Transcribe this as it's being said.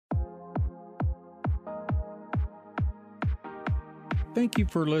Thank you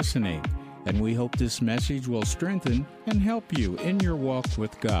for listening, and we hope this message will strengthen and help you in your walk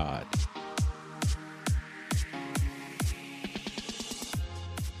with God.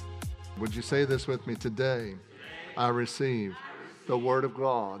 Would you say this with me today? I receive the Word of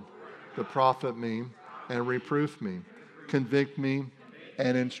God to profit me and reproof me, convict me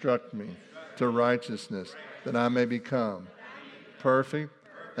and instruct me to righteousness, that I may become perfect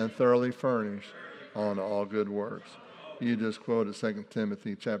and thoroughly furnished on all good works. You just quoted 2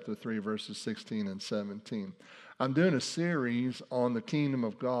 Timothy chapter 3, verses 16 and 17. I'm doing a series on the kingdom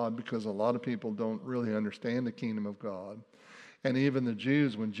of God because a lot of people don't really understand the kingdom of God. And even the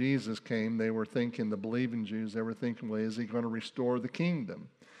Jews, when Jesus came, they were thinking, the believing Jews, they were thinking, well, is he going to restore the kingdom?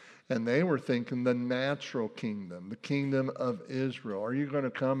 And they were thinking the natural kingdom, the kingdom of Israel. Are you going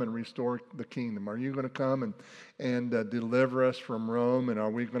to come and restore the kingdom? Are you going to come and deliver us from Rome? And are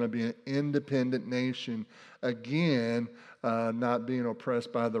we going to be an independent nation again, not being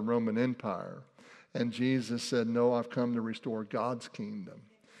oppressed by the Roman Empire? And Jesus said, no, I've come to restore God's kingdom.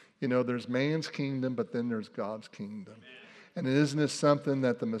 You know, there's man's kingdom, but then there's God's kingdom. And isn't it something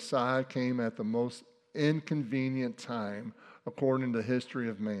that the Messiah came at the most inconvenient time according to the history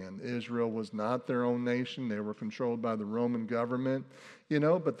of man? Israel was not their own nation. They were controlled by the Roman government. You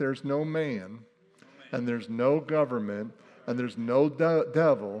know, but there's no man, and there's no government, and there's no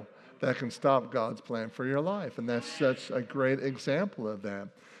devil that can stop God's plan for your life. And that's such a great example of that.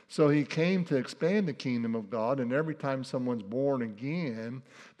 So he came to expand the kingdom of God, and every time someone's born again,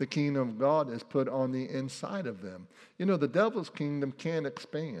 the kingdom of God is put on the inside of them. You know, the devil's kingdom can't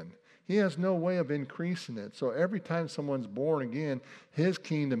expand. He has no way of increasing it. So every time someone's born again, his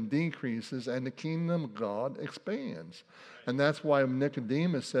kingdom decreases and the kingdom of God expands. And that's why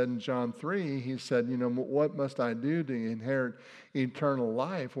Nicodemus said in John 3, he said, you know, what must I do to inherit eternal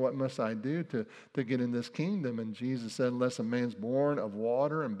life? What must I do to get in this kingdom? And Jesus said, unless a man's born of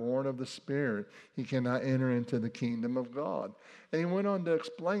water and born of the Spirit, he cannot enter into the kingdom of God. And he went on to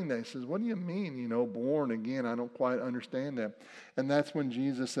explain that. He says, what do you mean, you know, born again? I don't quite understand that. And that's when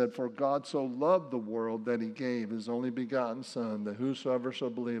Jesus said, for God so loved the world that he gave his only begotten Son, that whosoever shall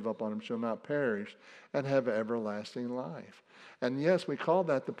believe upon him shall not perish and have everlasting life. And yes, we call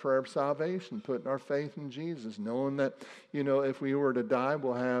that the prayer of salvation, putting our faith in Jesus, knowing that, you know, if we were to die,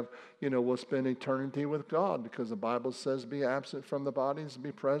 we'll spend eternity with God, because the Bible says be absent from the bodies and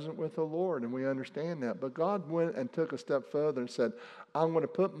be present with the Lord, and we understand that. But God went and took a step further and said, I'm going to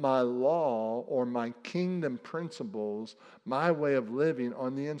put my law or my kingdom principles, my way of living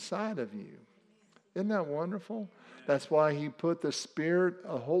on the inside of you. Isn't that wonderful? That's why he put the Spirit,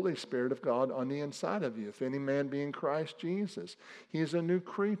 a Holy Spirit of God on the inside of you. If any man be in Christ Jesus, he is a new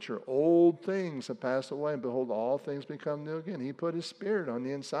creature. Old things have passed away, and behold, all things become new again. He put his Spirit on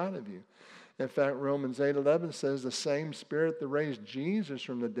the inside of you. In fact, Romans 8:11 says, the same Spirit that raised Jesus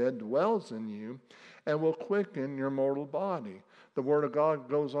from the dead dwells in you and will quicken your mortal body. The Word of God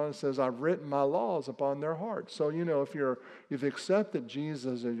goes on and says, I've written my laws upon their hearts. So, you know, if you've accepted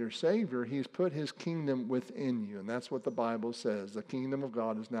Jesus as your Savior, he's put his kingdom within you. And that's what the Bible says. The kingdom of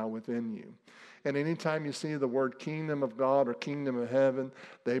God is now within you. And anytime you see the word kingdom of God or kingdom of heaven,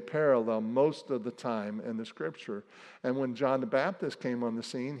 they parallel most of the time in the Scripture. And when John the Baptist came on the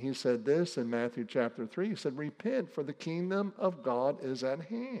scene, he said this in Matthew chapter 3. He said, repent, for the kingdom of God is at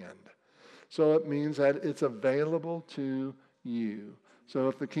hand. So it means that it's available to you. So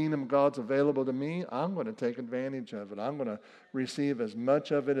if the kingdom of God's available to me, I'm going to take advantage of it. I'm going to receive as much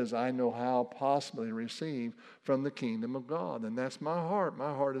of it as I know how possibly receive from the kingdom of God. And that's my heart.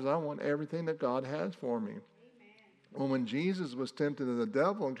 My heart is I want everything that God has for me. Well, when Jesus was tempted of the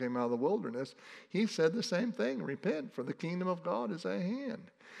devil and came out of the wilderness, he said the same thing. Repent, for the kingdom of God is at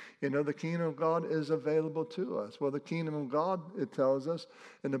hand. You know, the kingdom of God is available to us. Well, the kingdom of God, it tells us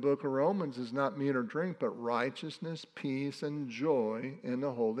in the book of Romans, is not meat or drink, but righteousness, peace, and joy in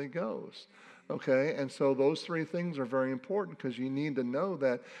the Holy Ghost. Okay, and so those three things are very important, because you need to know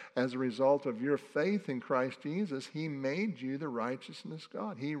that as a result of your faith in Christ Jesus, he made you the righteousness of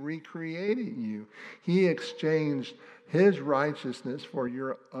God. He recreated you. He exchanged his righteousness for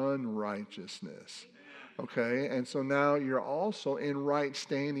your unrighteousness. Okay, and so now you're also in right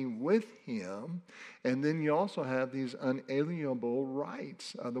standing with him, and then you also have these unalienable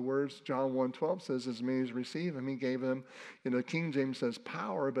rights. The words John 1:12 says, as many as receive him, he gave them, you know, King James says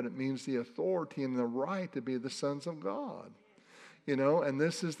power, but it means the authority and the right to be the sons of God. You know, and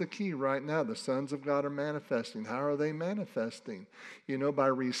this is the key right now. The sons of God are manifesting. How are they manifesting? You know, by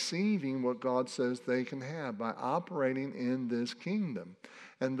receiving what God says they can have, by operating in this kingdom.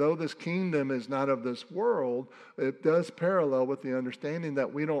 And though this kingdom is not of this world, it does parallel with the understanding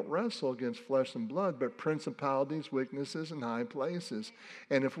that we don't wrestle against flesh and blood, but principalities, weaknesses, and high places.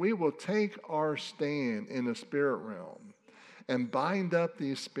 And if we will take our stand in the spirit realm and bind up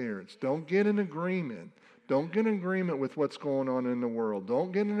these spirits, don't get in agreement. Don't get in agreement with what's going on in the world.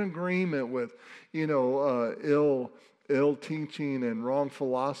 Don't get in agreement with, ill teaching and wrong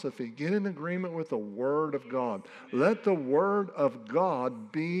philosophy. Get in agreement with the Word of God. Let the Word of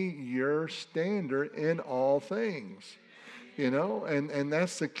God be your standard in all things. And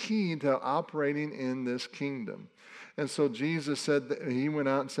that's the key to operating in this kingdom. And so Jesus said, that he went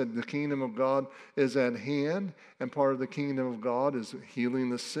out and said, the kingdom of God is at hand, and part of the kingdom of God is healing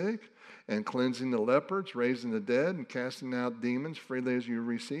the sick, and cleansing the lepers, raising the dead, and casting out demons. Freely as you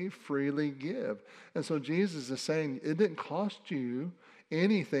receive, freely give. And so Jesus is saying it didn't cost you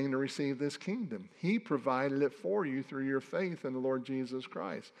anything to receive this kingdom. He provided it for you through your faith in the Lord Jesus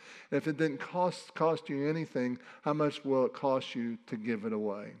Christ. And if it didn't cost you anything, how much will it cost you to give it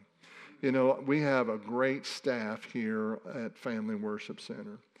away? We have a great staff here at Family Worship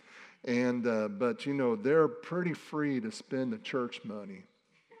Center. And but they're pretty free to spend the church money.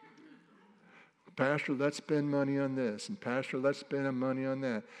 Pastor, let's spend money on this. And Pastor, let's spend money on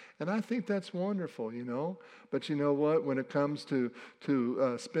that. And I think that's wonderful, But you know what? When it comes to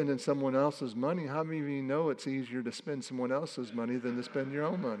spending someone else's money, how many of you know it's easier to spend someone else's money than to spend your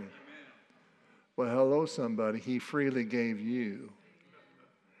own money? Well, hello, somebody. He freely gave you.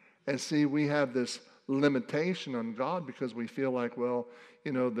 And see, we have this limitation on God because we feel like,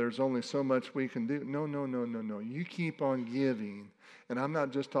 there's only so much we can do. No. You keep on giving. And I'm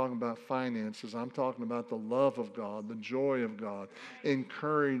not just talking about finances. I'm talking about the love of God, the joy of God,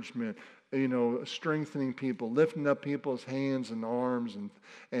 encouragement, strengthening people, lifting up people's hands and arms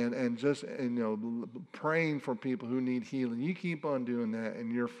and just, praying for people who need healing. You keep on doing that, and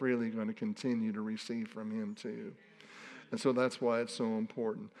you're freely going to continue to receive from Him too. And so that's why it's so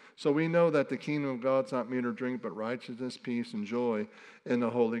important. So we know that the kingdom of God's not meat or drink, but righteousness, peace, and joy in the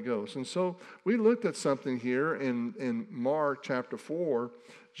Holy Ghost. And so we looked at something here in Mark chapter 4.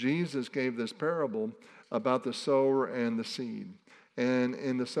 Jesus gave this parable about the sower and the seed. And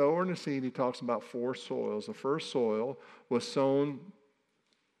in the sower and the seed, he talks about 4 soils. The first soil was sown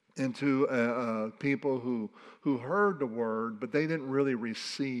into people who heard the word, but they didn't really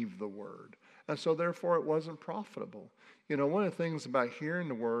receive the word. And so therefore it wasn't profitable. One of the things about hearing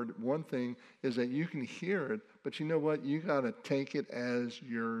the word, one thing is that you can hear it, but you know what? You got to take it as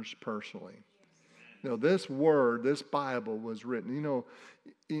yours personally. This word, this Bible was written.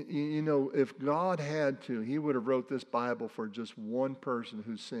 If God had to, He would have wrote this Bible for just one person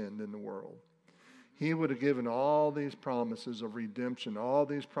who sinned in the world. He would have given all these promises of redemption, all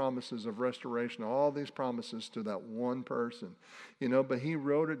these promises of restoration, all these promises to that one person. But He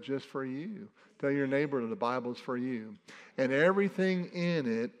wrote it just for you. Tell your neighbor the Bible's for you. And everything in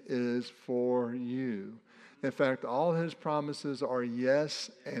it is for you. In fact, all His promises are yes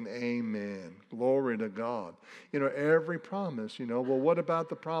and amen. Glory to God. Every promise, well, what about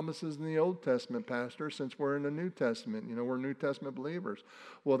the promises in the Old Testament, Pastor, since we're in the New Testament? We're New Testament believers.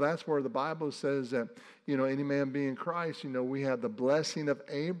 Well, that's where the Bible says that, any man be in Christ, we have the blessing of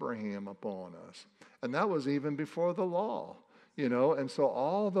Abraham upon us. And that was even before the law. And so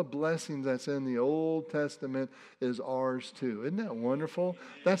all the blessings that's in the Old Testament is ours too. Isn't that wonderful?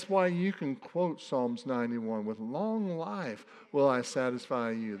 That's why you can quote Psalms 91, with long life will I satisfy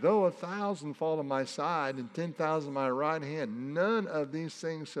you. Though 1,000 fall on my side and 10,000 on my right hand, none of these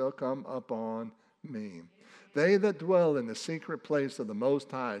things shall come upon me. They that dwell in the secret place of the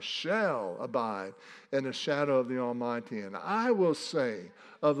Most High shall abide in the shadow of the Almighty. And I will say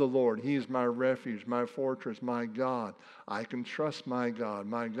of the Lord, He is my refuge, my fortress, my God. I can trust my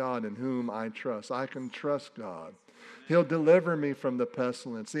God in whom I trust. I can trust God. He'll deliver me from the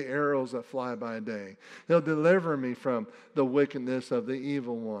pestilence, the arrows that fly by day. He'll deliver me from the wickedness of the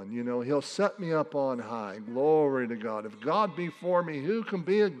evil one. He'll set me up on high. Glory to God. If God be for me, who can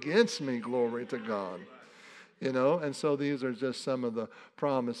be against me? Glory to God. And so these are just some of the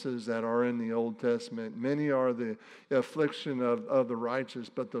promises that are in the Old Testament. Many are the affliction of the righteous,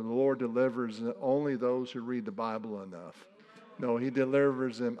 but the Lord delivers only those who read the Bible enough. No, He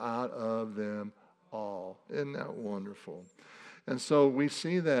delivers them out of them all. Isn't that wonderful? And so we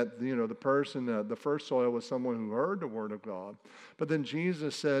see that, the person, the first soil was someone who heard the word of God. But then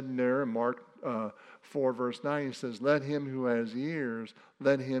Jesus said there in Mark 4 verse 9, He says, let him who has ears,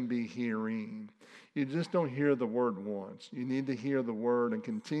 let him be hearing. You just don't hear the word once. You need to hear the word and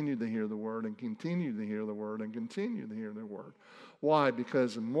continue to hear the word and continue to hear the word and continue to hear the word. Why?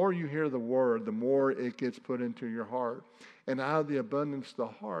 Because the more you hear the word, the more it gets put into your heart. And out of the abundance of the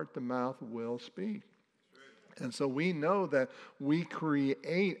heart, the mouth will speak. And so we know that we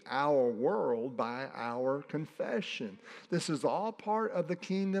create our world by our confession. This is all part of the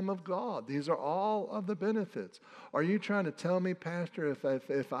kingdom of God. These are all of the benefits. Are you trying to tell me, Pastor,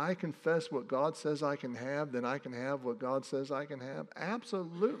 if I confess what God says I can have, then I can have what God says I can have?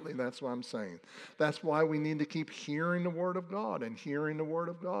 Absolutely, that's what I'm saying. That's why we need to keep hearing the Word of God and hearing the Word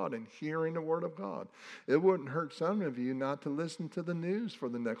of God and hearing the Word of God. It wouldn't hurt some of you not to listen to the news for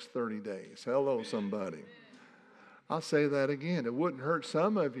the next 30 days. Hello, somebody. I'll say that again. It wouldn't hurt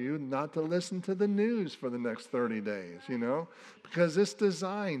some of you not to listen to the news for the next 30 days, because it's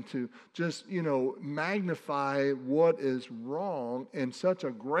designed to just, magnify what is wrong in such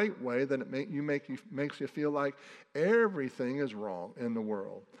a great way that it makes you feel like everything is wrong in the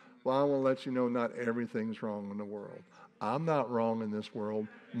world. Well, I want to let you know not everything's wrong in the world. I'm not wrong in this world.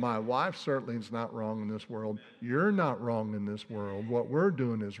 My wife certainly is not wrong in this world. You're not wrong in this world. What we're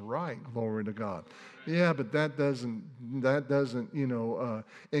doing is right. Glory to God. Yeah, but that doesn't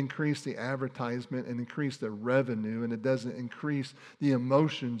increase the advertisement and increase the revenue, and it doesn't increase the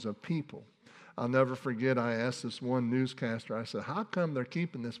emotions of people. I'll never forget, I asked this one newscaster, I said, how come they're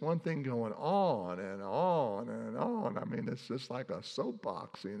keeping this one thing going on and on and on? I mean, it's just like a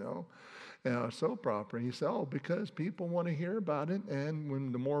soapbox, a soap opera. He said, because people want to hear about it, and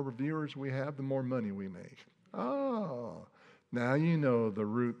when the more viewers we have, the more money we make. Oh, now you know the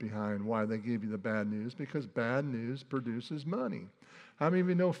root behind why they give you the bad news, because bad news produces money. How many of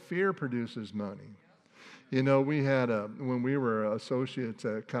you know fear produces money? We had when we were associates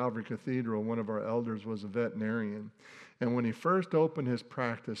at Calvary Cathedral, one of our elders was a veterinarian. And when he first opened his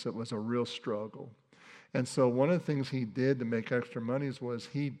practice, it was a real struggle. And so one of the things he did to make extra monies was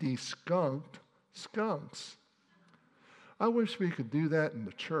he de-skunked skunks. I wish we could do that in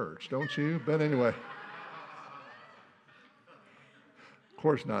the church, don't you? But anyway. Of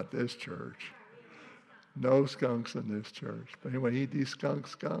course, not this church. No skunks in this church. But anyway, he de-skunked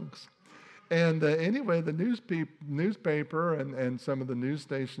skunks. And anyway, the newspaper and some of the news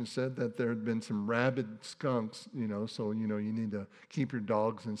stations said that there had been some rabid skunks, so, you need to keep your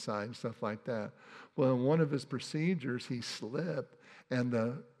dogs inside and stuff like that. Well, in one of his procedures, he slipped and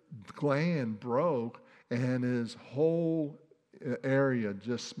the gland broke and his whole area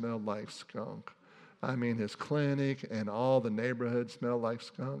just smelled like skunk. I mean, his clinic and all the neighborhood smelled like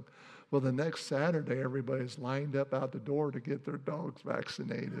skunk. Well, the next Saturday, everybody's lined up out the door to get their dogs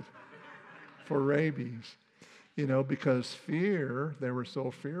vaccinated for rabies, because they were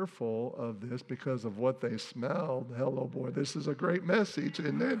so fearful of this because of what they smelled. Hello, boy, this is a great message,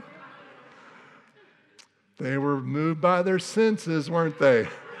 isn't it? They were moved by their senses, weren't they?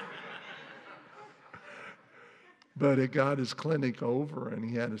 But it got his clinic over, and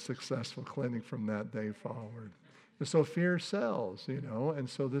he had a successful clinic from that day forward. And so fear sells, and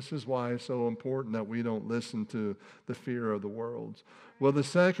so this is why it's so important that we don't listen to the fear of the world. Well, the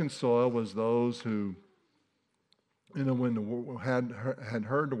second soil was those who, when the had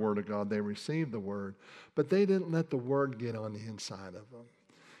heard the word of God, they received the word, but they didn't let the word get on the inside of them.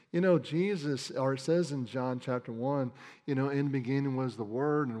 Jesus, or it says in John chapter 1, in the beginning was the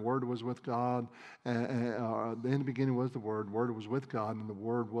Word, and the Word was with God. In the beginning was the Word was with God, and the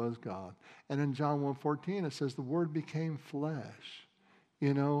Word was God. And in John 1:14, it says the Word became flesh,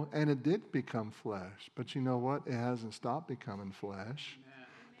 and it did become flesh. But you know what? It hasn't stopped becoming flesh.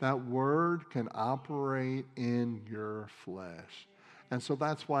 That Word can operate in your flesh. And so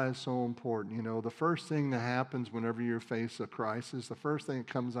that's why it's so important. The first thing that happens whenever you face a crisis, the first thing that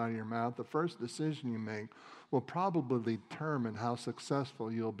comes out of your mouth, the first decision you make will probably determine how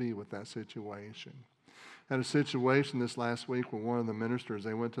successful you'll be with that situation. I had a situation this last week with one of the ministers.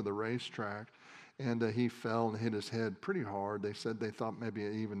 They went to the racetrack, and he fell and hit his head pretty hard. They said they thought maybe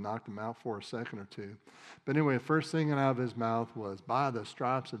it even knocked him out for a second or two. But anyway, the first thing out of his mouth was, by the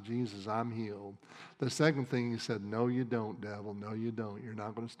stripes of Jesus, I'm healed. The second thing he said, no, you don't, devil. No, you don't. You're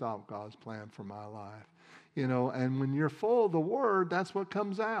not going to stop God's plan for my life. And when you're full of the word, that's what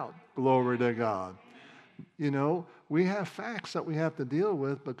comes out. Glory to God. We have facts that we have to deal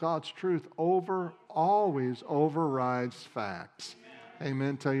with, but God's truth always overrides facts.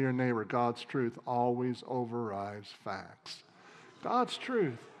 Amen. Tell your neighbor, God's truth always overrides facts. God's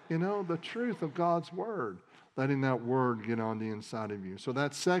truth, the truth of God's word, letting that word get on the inside of you. So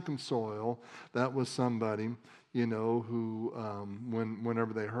that second soil, that was somebody, who,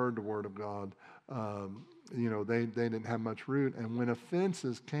 whenever they heard the word of God, they didn't have much root. And when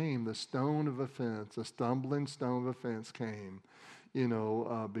offenses came, the stone of offense, the stumbling stone of offense came,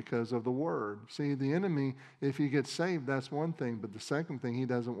 because of the word. See, the enemy, if you get saved, that's one thing. But the second thing he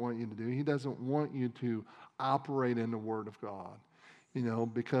doesn't want you to do, he doesn't want you to operate in the word of God.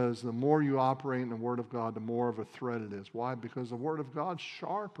 Because the more you operate in the word of God, the more of a threat it is. Why? Because the word of God's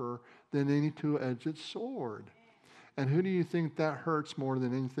sharper than any two-edged sword. And who do you think that hurts more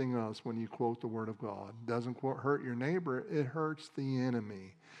than anything else when you quote the word of God? It doesn't hurt your neighbor, it hurts the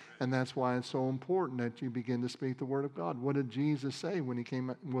enemy. And that's why it's so important that you begin to speak the word of God. What did Jesus say when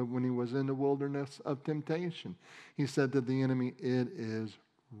he was in the wilderness of temptation? He said to the enemy, "It is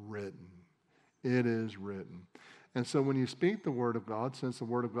written." It is written. And so when you speak the word of God, since the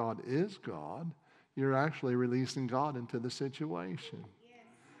word of God is God, you're actually releasing God into the situation.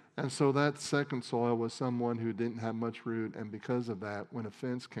 And so that second soil was someone who didn't have much root, and because of that, when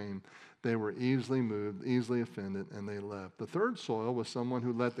offense came, they were easily moved, easily offended, and they left. The third soil was someone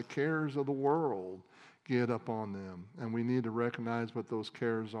who let the cares of the world get up on them. And we need to recognize what those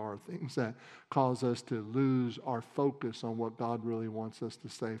cares are, things that cause us to lose our focus on what God really wants us to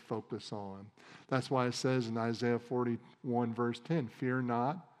stay focused on. That's why it says in Isaiah 41, verse 10, "Fear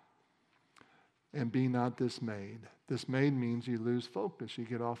not, and be not dismayed." Dismayed means you lose focus. You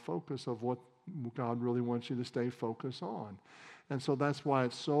get off focus of what God really wants you to stay focused on. And so that's why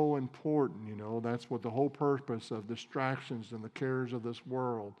it's so important, That's what the whole purpose of distractions and the cares of this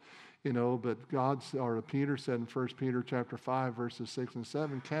world, But Peter said in 1 Peter chapter 5, verses 6 and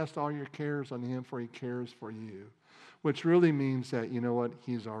 7, "Cast all your cares on him, for he cares for you." Which really means that,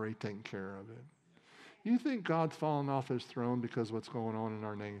 he's already taken care of it. You think God's fallen off his throne because of what's going on in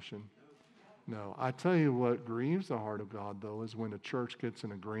our nation? No. I tell you what grieves the heart of God, though, is when the church gets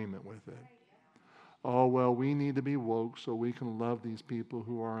in agreement with it. Oh, well, we need to be woke so we can love these people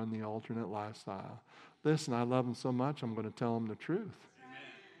who are on the alternate lifestyle. Listen, I love them so much, I'm going to tell them the truth.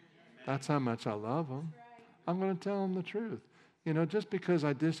 That's how much I love them. I'm going to tell them the truth. Just because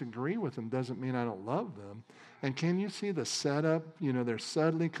I disagree with them doesn't mean I don't love them. And can you see the setup? They're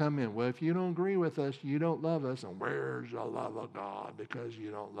suddenly come in. Well, if you don't agree with us, you don't love us. And where's the love of God because you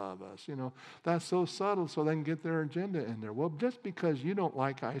don't love us? That's so subtle so they can get their agenda in there. Well, just because you don't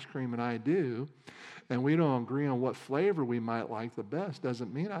like ice cream and I do, and we don't agree on what flavor we might like the best,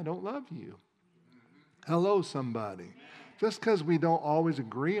 doesn't mean I don't love you. Hello, somebody. Just because we don't always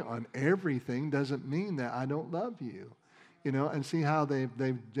agree on everything doesn't mean that I don't love you. And see how they've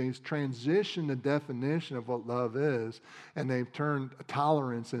transitioned the definition of what love is, and they've turned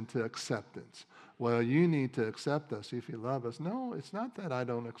tolerance into acceptance. Well, you need to accept us if you love us. No, it's not that I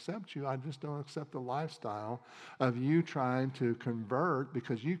don't accept you. I just don't accept the lifestyle of you trying to convert,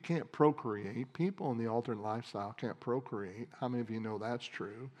 because you can't procreate. People in the alternate lifestyle can't procreate. How many of you know that's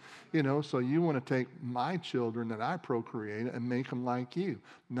true? So you want to take my children that I procreate and make them like you.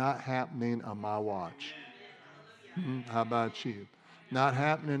 Not happening on my watch. How about you? Not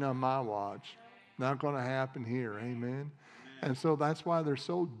happening on my watch. Not going to happen here. Amen. And so that's why they're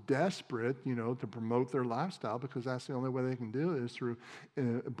so desperate, to promote their lifestyle, because that's the only way they can do it is through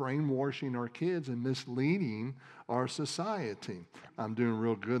brainwashing our kids and misleading our society. I'm doing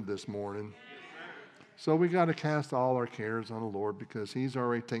real good this morning. So we got to cast all our cares on the Lord because he's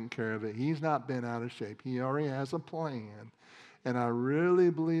already taken care of it. He's not been out of shape. He already has a plan. And I really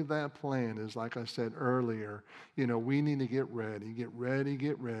believe that plan is, like I said earlier, we need to get ready,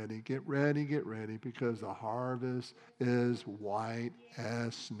 because the harvest is white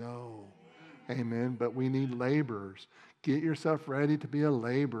as snow. Amen. But we need laborers. Get yourself ready to be a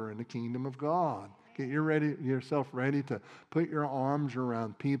laborer in the kingdom of God. Get yourself ready to put your arms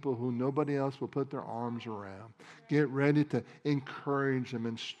around people who nobody else will put their arms around. Get ready to encourage them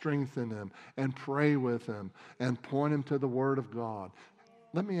and strengthen them and pray with them and point them to the Word of God.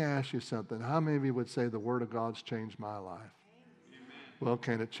 Let me ask you something. How many of you would say the Word of God's changed my life? Amen. Well,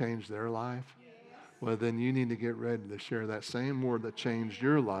 can it change their life? Yes. Well, then you need to get ready to share that same Word that changed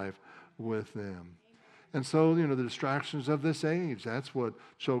your life with them. And so, the distractions of this age, that's what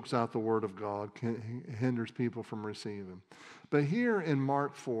chokes out the Word of God, hinders people from receiving. But here in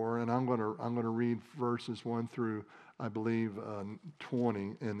Mark 4, and I'm going to read verses 1 through, I believe,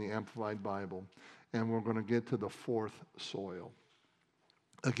 20 in the Amplified Bible, and we're going to get to the fourth soil.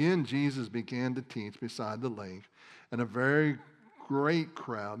 Again, Jesus began to teach beside the lake, and a very great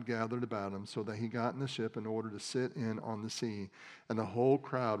crowd gathered about him, so that he got in the ship in order to sit in on the sea. And the whole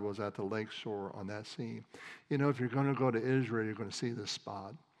crowd was at the lake shore on that sea. If you're going to go to Israel, you're going to see this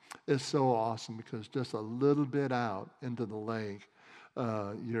spot. It's so awesome because just a little bit out into the lake,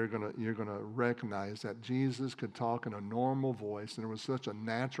 you're gonna recognize that Jesus could talk in a normal voice, and there was such a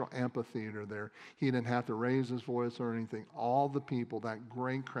natural amphitheater there. He didn't have to raise his voice or anything. All the people, that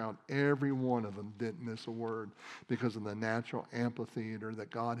great crowd, every one of them didn't miss a word because of the natural amphitheater that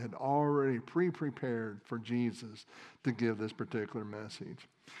God had already pre-prepared for Jesus to give this particular message.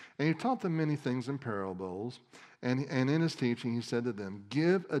 And he taught them many things in parables, and in his teaching he said to them,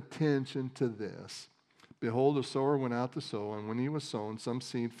 "Give attention to this. Behold, a sower went out to sow, and when he was sown, some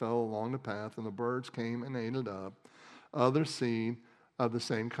seed fell along the path, and the birds came and ate it up. Other seed of the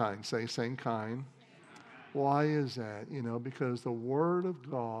same kind." Say, same kind. Why is that? Because the Word of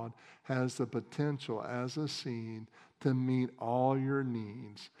God has the potential as a seed to meet all your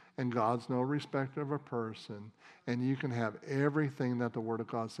needs. And God's no respecter of a person. And you can have everything that the Word of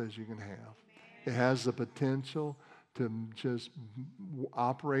God says you can have. It has the potential to just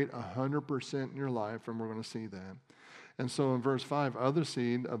operate 100% in your life, and we're going to see that. And so in verse 5, other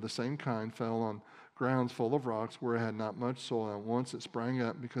seed of the same kind fell on grounds full of rocks where it had not much soil. And once it sprang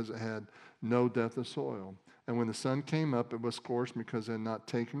up because it had no depth of soil. And when the sun came up, it was scorched because it had not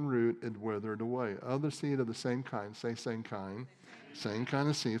taken root, it withered away. Other seed of the same kind, say same kind. Same kind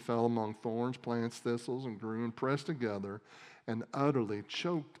of seed fell among thorns, plants, thistles, and grew and pressed together, and utterly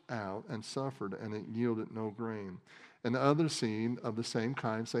choked out and suffered, and it yielded no grain. And the other seed of the same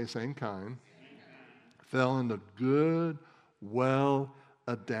kind, say same kind, fell into good,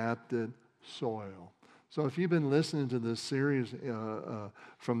 well-adapted soil. So if you've been listening to this series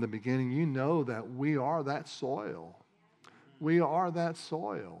from the beginning, you know that we are that soil. We are that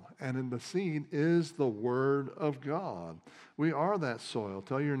soil. And in the seed is the Word of God. We are that soil.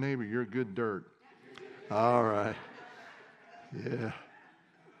 Tell your neighbor, you're good dirt. All right. Yeah.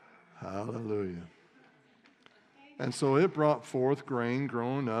 Hallelujah. And so it brought forth grain,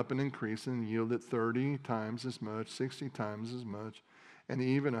 growing up and increasing, and yielded 30 times as much, 60 times as much, and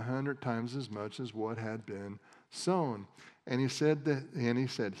even 100 times as much as what had been sown. And he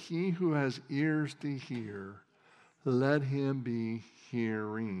said, "He who has ears to hear, let him be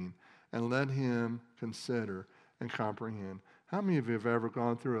hearing, and let him consider and comprehend." How many of you have ever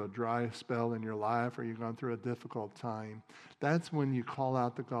gone through a dry spell in your life, or you've gone through a difficult time? That's when you call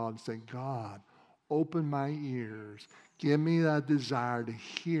out to God and say, "God, open my ears. Give me that desire to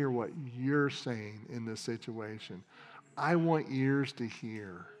hear what you're saying in this situation. I want ears to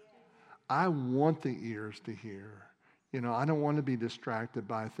hear. I want the ears to hear. I don't want to be distracted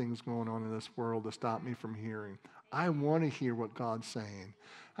by things going on in this world to stop me from hearing. I want to hear what God's saying."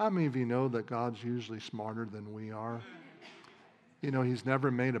 How many of you know that God's usually smarter than we are? He's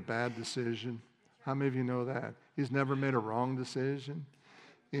never made a bad decision. How many of you know that? He's never made a wrong decision,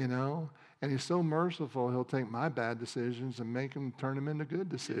 And he's so merciful, he'll take my bad decisions and turn them into good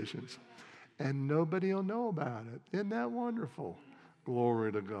decisions. And nobody will know about it. Isn't that wonderful?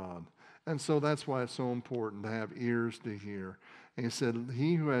 Glory to God. And so that's why it's so important to have ears to hear. And he said,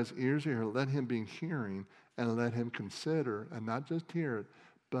 "He who has ears to hear, let him be hearing, and let him consider," and not just hear it,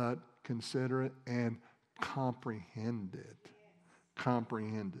 but consider it and comprehend it.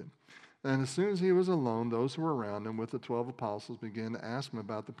 Comprehend it. And as soon as he was alone, those who were around him with the 12 apostles began to ask him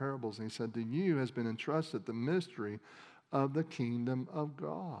about the parables. And he said, "To you has been entrusted the mystery of the kingdom of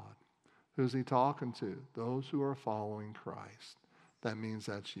God." Who's he talking to? Those who are following Christ. That means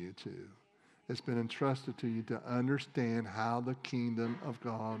that's you too. It's been entrusted to you to understand how the kingdom of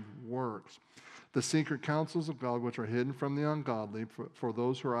God works. The secret counsels of God, which are hidden from the ungodly, for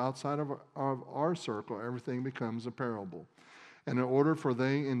those who are outside of our circle, everything becomes a parable. And in order for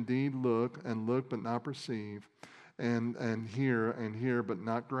they indeed look but not perceive, and hear but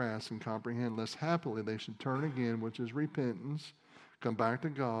not grasp and comprehend, lest happily they should turn again, which is repentance, come back to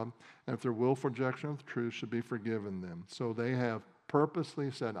God, and if their willful rejection of the truth should be forgiven them. So they have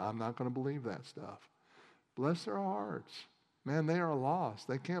purposely said, "I'm not going to believe that stuff." Bless their hearts. Man, they are lost.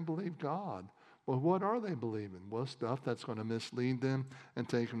 They can't believe God. Well, what are they believing? Well, stuff that's going to mislead them and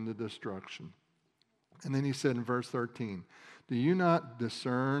take them to destruction. And then he said in verse 13, "Do you not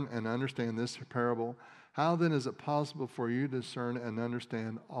discern and understand this parable? How then is it possible for you to discern and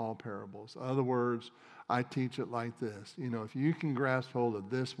understand all parables?" In other words, I teach it like this. If you can grasp hold of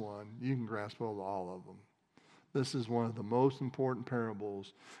this one, you can grasp hold of all of them. This is one of the most important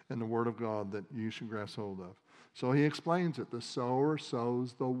parables in the Word of God that you should grasp hold of. So he explains it. The sower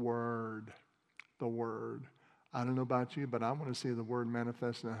sows the Word. The Word. I don't know about you, but I want to see the Word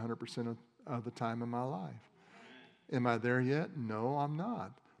manifested 100% of the time in my life. Am I there yet? No, I'm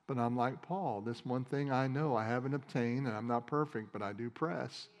not. But I'm like Paul. This one thing I know I haven't obtained, and I'm not perfect, but I do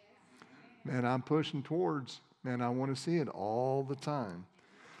press. Man, I'm pushing towards. Man, I want to see it all the time.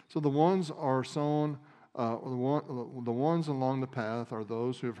 So the ones are sown The ones along the path are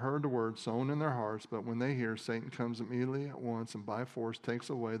those who have heard the word sown in their hearts, but when they hear, Satan comes immediately at once and by force takes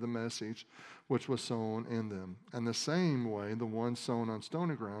away the message which was sown in them. And the same way, the ones sown on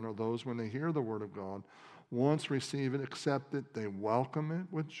stony ground are those when they hear the word of God, once receive it, accept it, they welcome it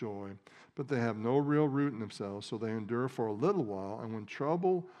with joy, but they have no real root in themselves, so they endure for a little while, and when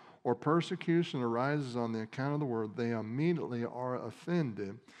trouble or persecution arises on the account of the word, they immediately are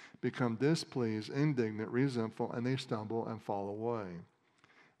offended, become displeased, indignant, resentful, and they stumble and fall away.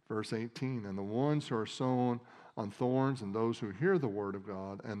 Verse 18, and the ones who are sown on thorns and those who hear the word of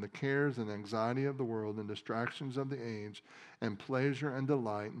God and the cares and anxiety of the world and distractions of the age and pleasure and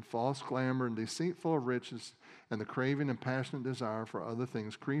delight and false glamour and deceitful riches and the craving and passionate desire for other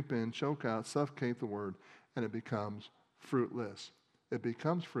things creep in, choke out, suffocate the word, and it becomes fruitless. It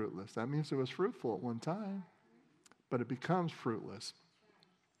becomes fruitless. That means it was fruitful at one time, but it becomes fruitless.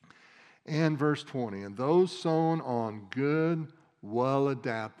 And verse 20, and those sown on good,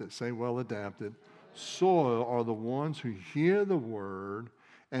 well-adapted, say well-adapted, soil are the ones who hear the word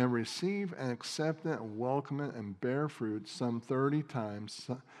and receive and accept it and welcome it and bear fruit, some 30 times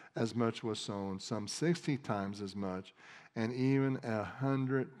as much was sown, some 60 times as much, and even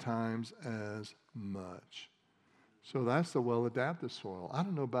 100 times as much. So that's the well-adapted soil. I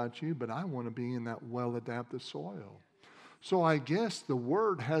don't know about you, but I want to be in that well-adapted soil. So I guess the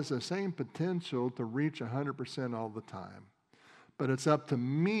word has the same potential to reach 100% all the time. But it's up to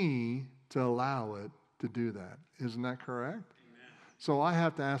me to allow it to do that. Isn't that correct? Amen. So I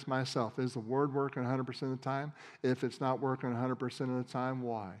have to ask myself, is the word working 100% of the time? If it's not working 100% of the time,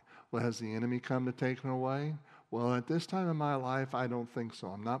 why? Well, has the enemy come to take it away? Well, at this time in my life, I don't think so.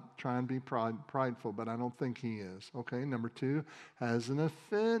 I'm not trying to be prideful, but I don't think he is. Okay, number 2, has an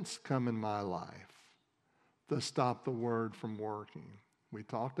offense come in my life to stop the word from working? We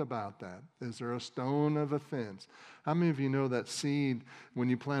talked about that. Is there a stone of offense? How many of you know that seed, when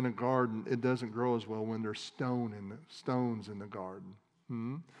you plant a garden, it doesn't grow as well when there's stones in the garden?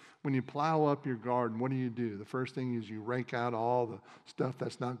 When you plow up your garden, what do? The first thing is you rake out all the stuff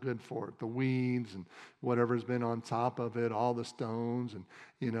that's not good for it, the weeds and whatever's been on top of it, all the stones, and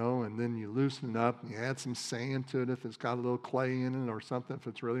and then you loosen it up and you add some sand to it if it's got a little clay in it or something, if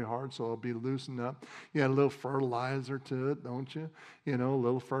it's really hard, so it'll be loosened up. You add a little fertilizer to it, don't you? A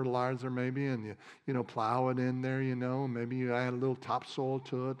little fertilizer maybe, and you plow it in there, and maybe you add a little topsoil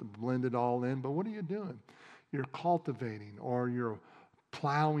to it to blend it all in. But what are you doing? You're cultivating, or you're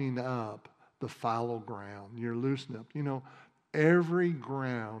plowing up the fallow ground. You're loosening up. Every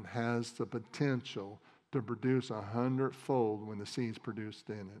ground has the potential to produce 100-fold when the seed's produced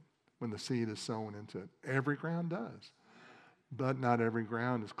in it, when the seed is sown into it. Every ground does. But not every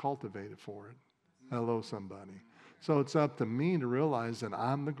ground is cultivated for it. Hello, somebody. So it's up to me to realize that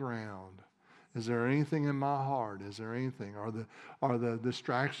I'm the ground. Is there anything in my heart? Is there anything? Are the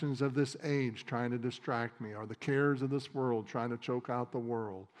distractions of this age trying to distract me? Are the cares of this world trying to choke out the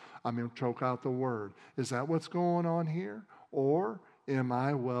word? Is that what's going on here? Or am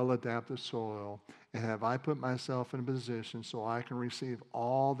I well-adapted soil? And have I put myself in a position so I can receive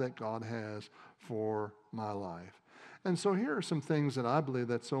all that God has for my life? And so here are some things that I believe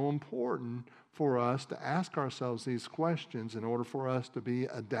that's so important for us to ask ourselves these questions in order for us to be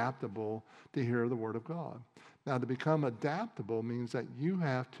adaptable to hear the word of God. Now, to become adaptable means that you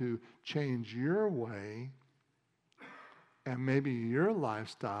have to change your way and maybe your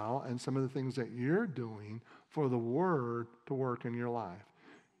lifestyle and some of the things that you're doing for the word to work in your life.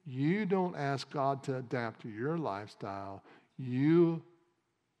 You don't ask God to adapt to your lifestyle. You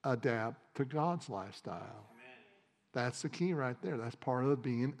adapt to God's lifestyle. That's the key right there. That's part of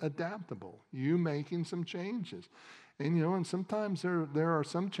being adaptable. You making some changes. And, and sometimes there are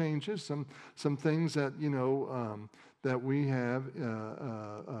some changes, some things that, that we have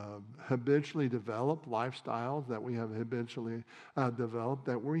habitually developed, lifestyles that we have habitually developed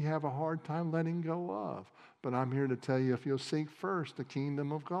that we have a hard time letting go of. But I'm here to tell you, if you'll seek first the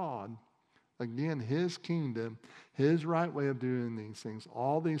kingdom of God, again, his kingdom, his right way of doing these things,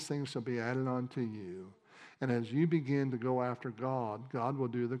 all these things shall be added unto you. And as you begin to go after God, God will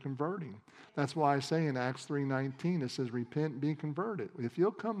do the converting. That's why I say in Acts 3:19, it says, repent and be converted. If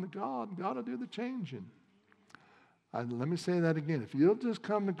you'll come to God, God will do the changing. Let me say that again. If you'll just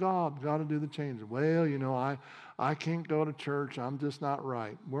come to God, God will do the changing. Well, I can't go to church. I'm just not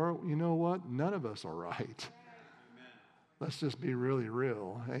right. Well, you know what? None of us are right. Amen. Let's just be really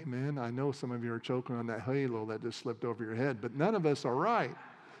real. Amen. I know some of you are choking on that halo that just slipped over your head, but none of us are right.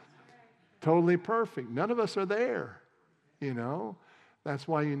 Totally perfect. None of us are there. That's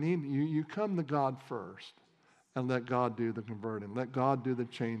why you come to God first and let God do the converting. Let God do the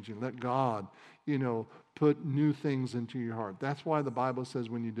changing. Let God, put new things into your heart. That's why the Bible says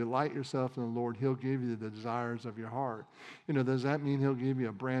when you delight yourself in the Lord, he'll give you the desires of your heart. Does that mean he'll give you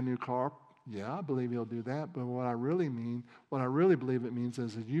a brand new car? Yeah, I believe he'll do that. But what I really believe it means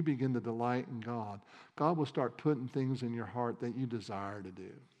is as you begin to delight in God, God will start putting things in your heart that you desire to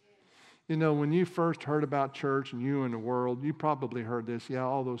do. When you first heard about church and you in the world, you probably heard this, yeah,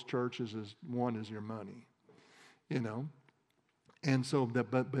 all those churches is your money, And so,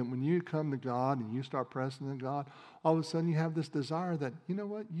 but when you come to God and you start pressing to God, all of a sudden you have this desire that, you know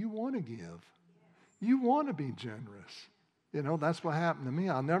what, you want to give. You want to be generous. That's what happened to me.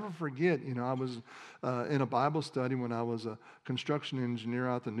 I'll never forget, I was in a Bible study when I was a construction engineer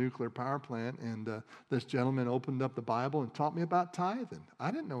out at the nuclear power plant, and this gentleman opened up the Bible and taught me about tithing.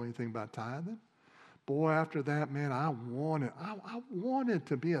 I didn't know anything about tithing. Boy, after that, man, I wanted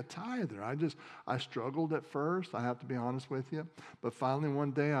to be a tither. I struggled at first, I have to be honest with you. But finally one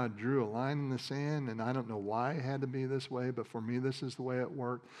day I drew a line in the sand, and I don't know why it had to be this way, but for me this is the way it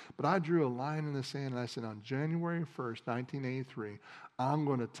worked. But I drew a line in the sand, and I said on January 1st, 1983, I'm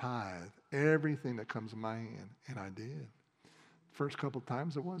going to tithe everything that comes in my hand. And I did. First couple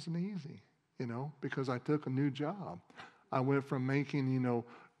times it wasn't easy, because I took a new job. I went from making,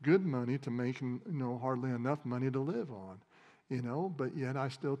 good money to making, hardly enough money to live on, but yet I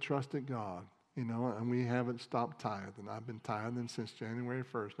still trusted God, and we haven't stopped tithing. I've been tithing since January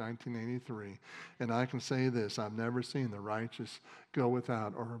 1st, 1983, and I can say this, I've never seen the righteous go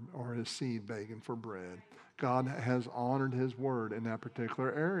without or his seed begging for bread. God has honored his word in that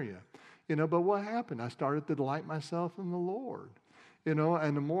particular area, but what happened? I started to delight myself in the Lord, and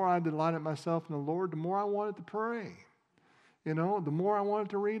the more I delighted myself in the Lord, the more I wanted to pray. The more I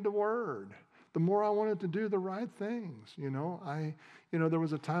wanted to read the Word, the more I wanted to do the right things. There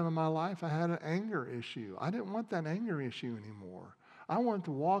was a time in my life I had an anger issue. I didn't want that anger issue anymore. I wanted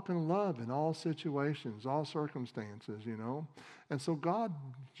to walk in love in all situations, all circumstances, And so God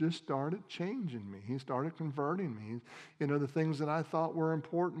just started changing me. He started converting me. The things that I thought were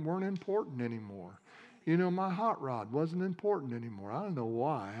important weren't important anymore. My hot rod wasn't important anymore. I don't know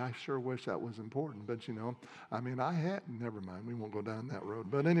why. I sure wish that was important. But, never mind. We won't go down that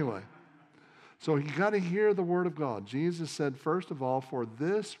road. But anyway, so you got to hear the word of God. Jesus said, first of all, for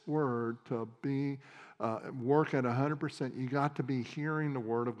this word to be work at 100%, you got to be hearing the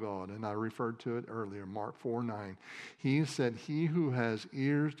word of God. And I referred to it earlier, Mark 4:9. He said, he who has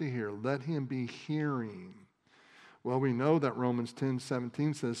ears to hear, let him be hearing. Well, we know that Romans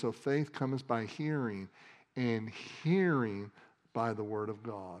 10:17 says, so faith comes by hearing, and hearing by the word of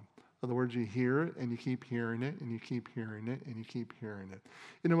God. In other words, you hear it, and you keep hearing it, and you keep hearing it, and you keep hearing it.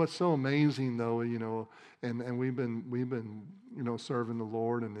 What's so amazing, though, and we've been serving the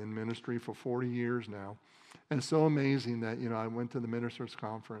Lord and in ministry for 40 years now. And it's so amazing that, I went to the ministers'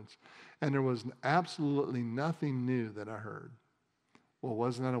 conference, and there was absolutely nothing new that I heard. Well,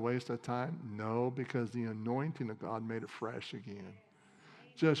 wasn't that a waste of time? No, because the anointing of God made it fresh again.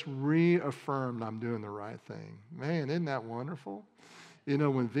 Just reaffirmed I'm doing the right thing. Man, isn't that wonderful?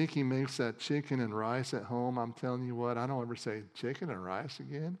 When Vicki makes that chicken and rice at home, I'm telling you what, I don't ever say chicken and rice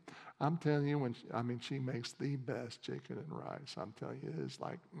again. I'm telling you, she makes the best chicken and rice. I'm telling you, it's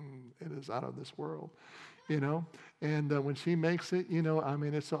like, it is out of this world, And when she makes it,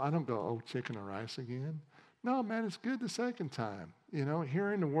 it's so, I don't go, oh, chicken and rice again. No, man, it's good the second time.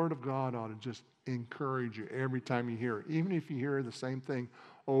 Hearing the word of God ought to just encourage you every time you hear it, even if you hear the same thing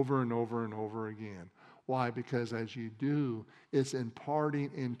over and over and over again. Why? Because as you do, it's imparting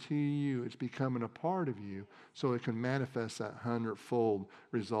into you. It's becoming a part of you, so it can manifest that 100-fold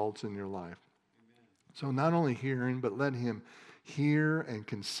results in your life. Amen. So not only hearing, but let him hear and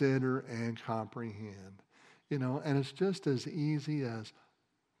consider and comprehend. And it's just as easy as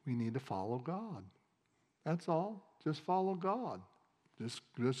we need to follow God. That's all. Just follow God.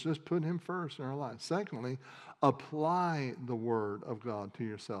 Let's just put him first in our lives. Secondly, apply the word of God to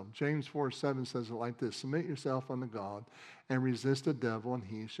yourself. James 4:7 says it like this: submit yourself unto God and resist the devil, and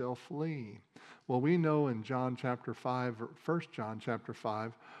he shall flee. Well, we know in 1 John chapter 5, verse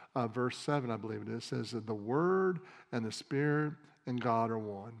 7, I believe it is, says that the word and the spirit and God are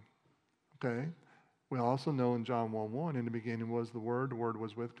one. Okay? We also know in John 1:1, in the beginning was the word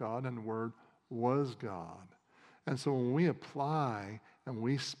was with God, and the word was God. And so when we apply and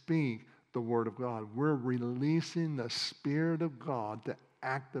we speak the word of God, we're releasing the Spirit of God to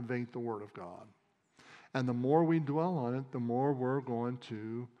activate the word of God. And the more we dwell on it, the more we're going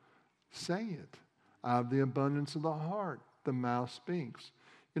to say it. Out of the abundance of the heart, the mouth speaks.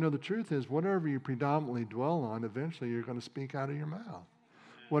 The truth is, whatever you predominantly dwell on, eventually you're going to speak out of your mouth.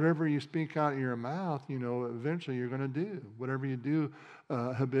 Whatever you speak out of your mouth, eventually you're going to do. Whatever you do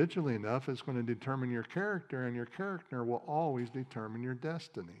habitually enough is going to determine your character, and your character will always determine your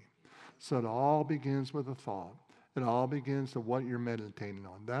destiny. So it all begins with a thought. It all begins with what you're meditating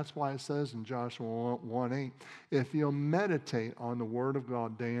on. That's why it says in Joshua 1:8, if you'll meditate on the Word of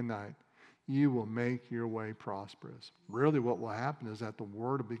God day and night, you will make your way prosperous. Really what will happen is that the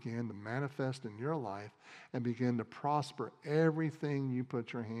Word will begin to manifest in your life and begin to prosper everything you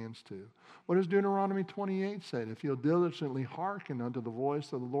put your hands to. What does Deuteronomy 28 say? If you'll diligently hearken unto the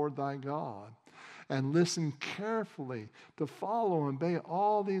voice of the Lord thy God, and listen carefully to follow and obey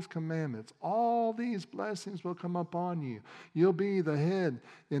all these commandments, all these blessings will come upon you. You'll be the head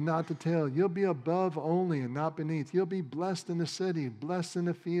and not the tail. You'll be above only and not beneath. You'll be blessed in the city, blessed in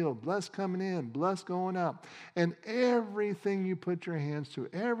the field, blessed coming in, blessed going out. And everything you put your hands to,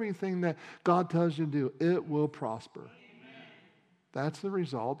 everything that God tells you to do, it will prosper. That's the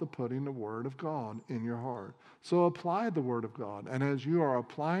result of putting the Word of God in your heart. So apply the Word of God. And as you are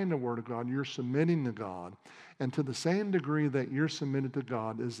applying the Word of God, you're submitting to God. And to the same degree that you're submitted to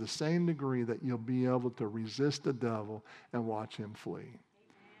God is the same degree that you'll be able to resist the devil and watch him flee.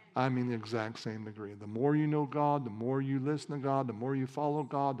 I mean the exact same degree. The more you know God, the more you listen to God, the more you follow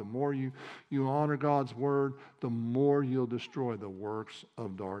God, the more you honor God's Word, the more you'll destroy the works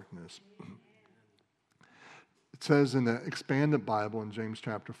of darkness. It says in the expanded Bible in James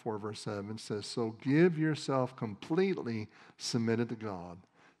chapter 4, verse 7, it says, so give yourself completely submitted to God.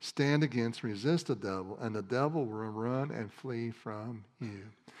 Stand against, resist the devil, and the devil will run and flee from you.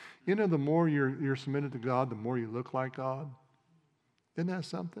 The more you're submitted to God, the more you look like God. Isn't that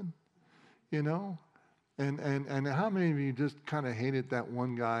something? And how many of you just kind of hated that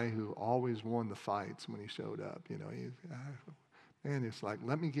one guy who always won the fights when he showed up? And it's like,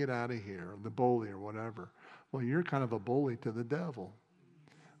 let me get out of here, the bully or whatever. Well, you're kind of a bully to the devil.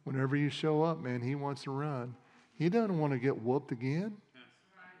 Whenever you show up, man, he wants to run. He doesn't want to get whooped again.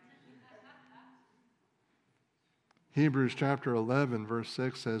 Hebrews chapter 11, verse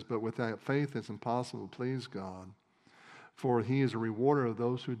 6 says, but without faith it's impossible to please God, for he is a rewarder of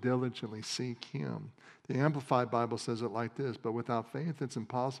those who diligently seek him. The Amplified Bible says it like this, but without faith it's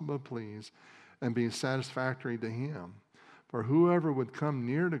impossible to please and be satisfactory to him. For whoever would come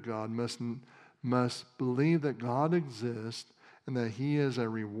near to God must believe that God exists and that he is a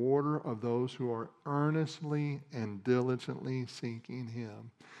rewarder of those who are earnestly and diligently seeking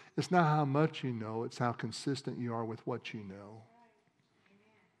him. It's not how much you know, it's how consistent you are with what you know.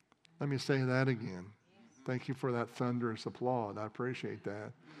 Let me say that again. Thank you for that thunderous applause. I appreciate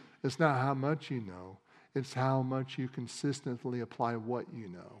that. It's not how much you know, it's how much you consistently apply what you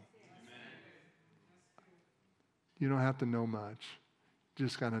know. You don't have to know much.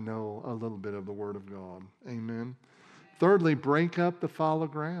 Just got to know a little bit of the Word of God. Amen. Thirdly, break up the fallow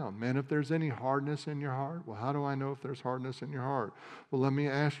ground. Man, if there's any hardness in your heart, well, how do I know if there's hardness in your heart? Well, let me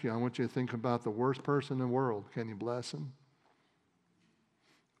ask you, I want you to think about the worst person in the world. Can you bless him?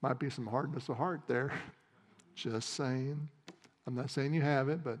 Might be some hardness of heart there. Just saying. I'm not saying you have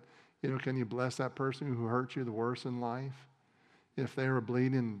it, but, can you bless that person who hurt you the worst in life? If they were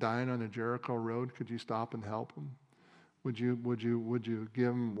bleeding and dying on a Jericho road, could you stop and help them? Would you give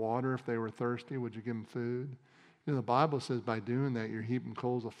them water if they were thirsty? Would you give them food? The Bible says by doing that, you're heaping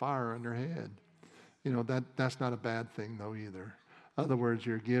coals of fire on their head. That's not a bad thing, though, either. In other words,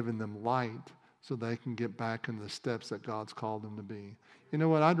 you're giving them light so they can get back in the steps that God's called them to be. You know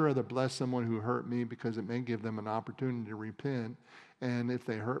what? I'd rather bless someone who hurt me because it may give them an opportunity to repent. And if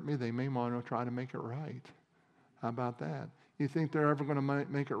they hurt me, they may want to try to make it right. How about that? You think they're ever going to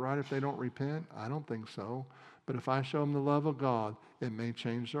make it right if they don't repent? I don't think so. But if I show them the love of God, it may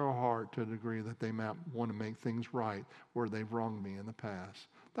change their heart to a degree that they might want to make things right where they've wronged me in the past.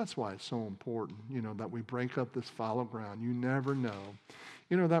 That's why it's so important, that we break up this fallow ground. You never know.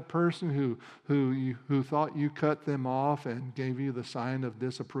 That person who thought you cut them off and gave you the sign of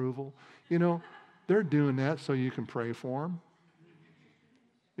disapproval, they're doing that so you can pray for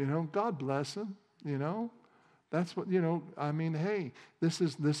them. God bless them, That's what, hey, this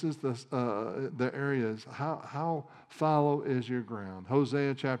is the areas. How fallow is your ground?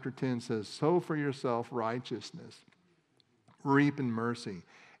 Hosea chapter 10 says, sow for yourself righteousness, reap in mercy,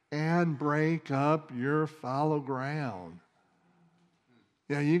 and break up your fallow ground.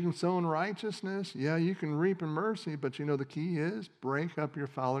 Yeah, you can sow in righteousness. Yeah, you can reap in mercy, but the key is break up your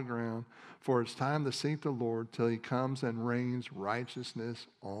fallow ground, for it's time to seek the Lord till he comes and rains righteousness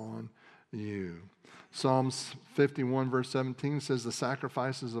on you. Psalms 51 verse 17 says the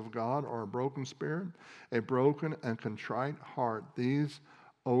sacrifices of God are a broken spirit, a broken and contrite heart. These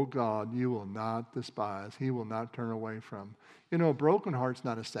oh God, you will not despise. He will not turn away from. You know, a broken heart's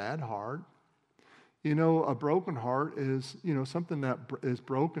not a sad heart. You know, a broken heart is, you know, something that is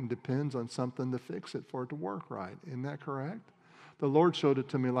broken depends on something to fix it for it to work right. Isn't that correct? The Lord showed it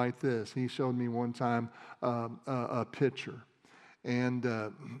to me like this. He showed me one time a picture. And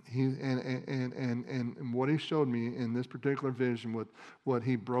and what he showed me in this particular vision, what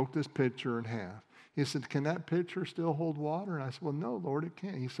he broke this pitcher in half. He said, can that pitcher still hold water? And I said, well, no, Lord, it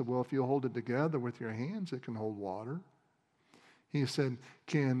can't. He said, well, if you hold it together with your hands, it can hold water. He said,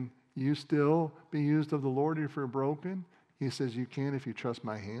 can you still be used of the Lord if you're broken? He says, you can if you trust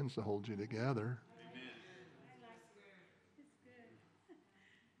my hands to hold you together.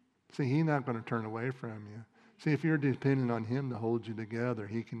 See, he's not going to turn away from you. See, if you're dependent on him to hold you together,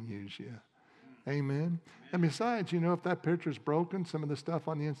 he can use you. Amen? And besides, you know, if that picture's broken, some of the stuff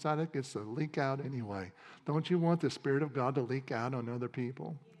on the inside, it gets to leak out anyway. Don't you want the Spirit of God to leak out on other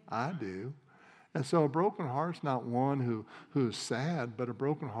people? I do. And so a broken heart's not one who's sad, but a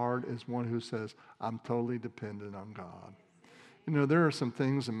broken heart is one who says, I'm totally dependent on God. You know, there are some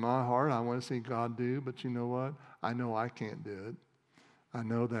things in my heart I want to see God do, but you know what? I know I can't do it. I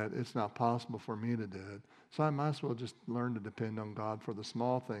know that it's not possible for me to do it. So I might as well just learn to depend on God for the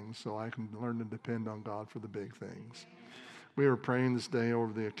small things so I can learn to depend on God for the big things. We were praying this day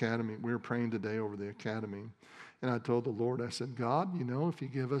over the academy. We were praying today over the academy. And I told the Lord, I said, God, you know, if you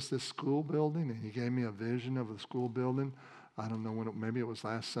give us this school building, and he gave me a vision of the school building, I don't know when, maybe it was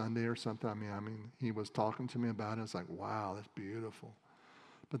last Sunday or something. I mean, he was talking to me about it. It's like, wow, that's beautiful.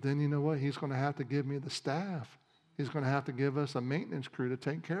 But then you know what? He's going to have to give me the staff. He's going to have to give us a maintenance crew to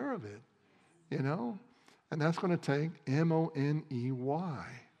take care of it, you know? And that's going to take Money,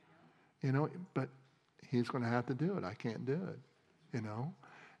 you know? But he's going to have to do it. I can't do it, you know?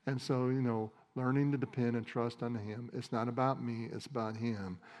 And so, you know, learning to depend and trust on him. It's not about me. It's about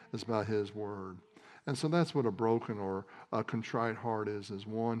him. It's about his word. And so that's what a broken or a contrite heart is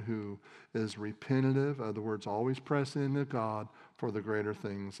one who is repentative, in other words, always pressing into God for the greater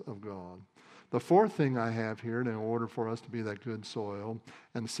things of God. The fourth thing I have here, in order for us to be that good soil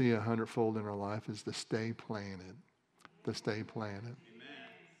and see 100-fold in our life, is to stay planted. To stay planted. Amen.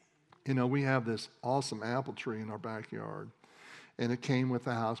 You know, we have this awesome apple tree in our backyard. And it came with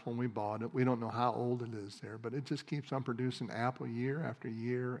the house when we bought it. We don't know how old it is there, but it just keeps on producing apple year after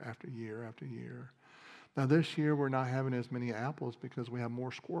year after year after year. Now this year we're not having as many apples because we have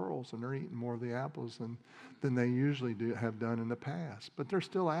more squirrels and they're eating more of the apples than they usually have done in the past. But there's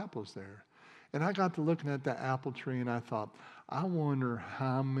still apples there. And I got to looking at that apple tree and I thought, I wonder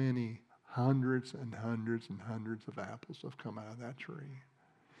how many hundreds and hundreds and hundreds of apples have come out of that tree.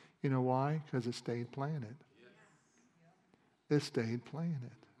 You know why? Because it stayed planted. It stayed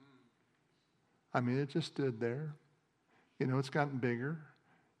planted. I mean, it just stood there. You know, it's gotten bigger,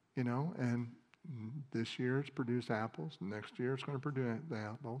 you know, and this year it's produced apples. Next year it's going to produce the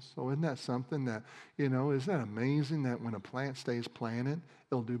apples. So isn't that something that, you know, isn't that amazing that when a plant stays planted,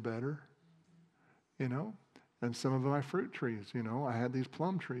 it'll do better? You know? And some of my fruit trees, you know, I had these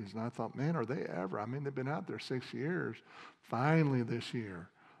plum trees, and I thought, man, are they ever? I mean, they've been out there 6 years. Finally this year,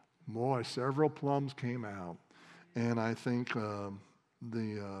 boy, several plums came out. And I think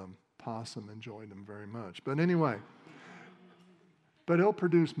the possum enjoyed them very much. But anyway, but it'll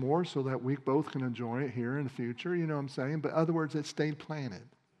produce more so that we both can enjoy it here in the future, you know what I'm saying? But in other words, it stayed planted.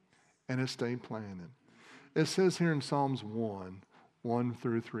 And it stayed planted. It says here in Psalms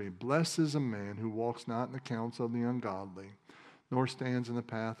 1:1-3, blessed is a man who walks not in the counsel of the ungodly, nor stands in the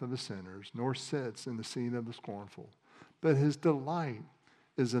path of the sinners, nor sits in the seat of the scornful. But his delight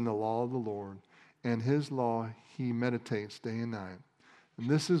is in the law of the Lord, and his law he meditates day and night. And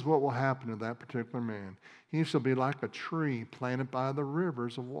this is what will happen to that particular man. He shall be like a tree planted by the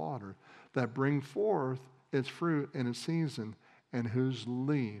rivers of water that bring forth its fruit in its season, and whose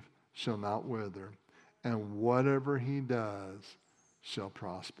leaf shall not wither. And whatever he does shall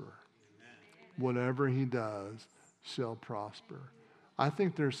prosper. Amen. Whatever he does shall prosper. I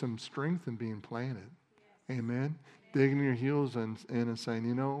think there's some strength in being planted. Amen. Digging your heels in and saying,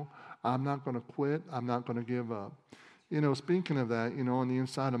 you know, I'm not going to quit. I'm not going to give up. You know, speaking of that, you know, on the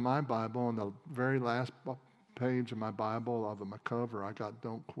inside of my Bible, on the very last page of my Bible, of my cover, I got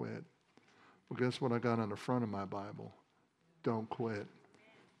don't quit. Well, guess what I got on the front of my Bible? Don't quit.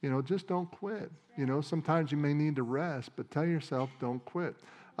 You know, just don't quit. You know, sometimes you may need to rest, but tell yourself don't quit.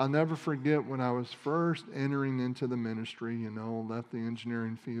 I'll never forget when I was first entering into the ministry, you know, left the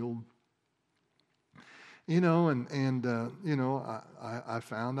engineering field. I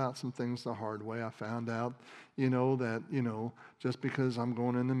found out some things the hard way. I found out, that, just because I'm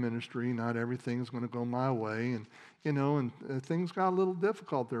going into ministry, not everything's going to go my way. And things got a little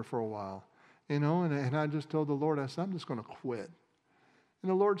difficult there for a while, and I just told the Lord, I said, I'm just going to quit. And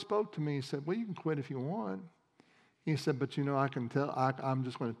the Lord spoke to me. He said, well, you can quit if you want. He said, but I can tell, I'm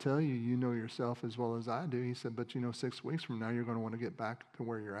just going to tell you, you know yourself as well as I do. He said, but 6 weeks from now, you're going to want to get back to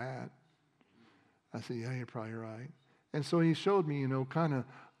where you're at. I said, yeah, you're probably right. And so he showed me, kind of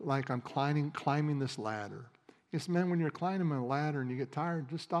like I'm climbing this ladder. He said, man, when you're climbing a ladder and you get tired,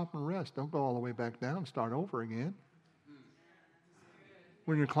 just stop and rest. Don't go all the way back down and start over again.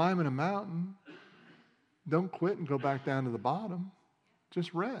 When you're climbing a mountain, don't quit and go back down to the bottom.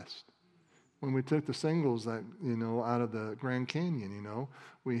 Just rest. When we took the singles that, out of the Grand Canyon,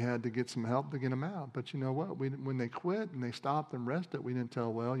 we had to get some help to get them out. But you know what? When they quit and they stopped and rested, we didn't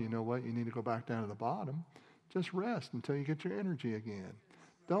tell, well, you know what? You need to go back down to the bottom. Just rest until you get your energy again.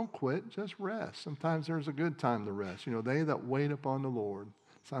 Don't quit. Just rest. Sometimes there's a good time to rest. They that wait upon the Lord.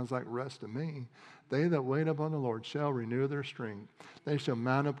 Sounds like rest to me. They that wait upon the Lord shall renew their strength. They shall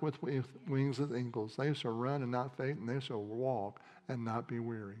mount up with wings as eagles. They shall run and not faint, and they shall walk and not be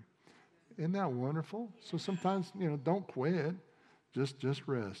weary. Isn't that wonderful? So sometimes, don't quit. Just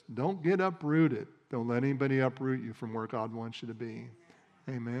rest. Don't get uprooted. Don't let anybody uproot you from where God wants you to be.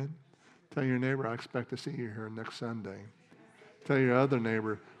 Amen. Tell your neighbor, I expect to see you here next Sunday. Tell your other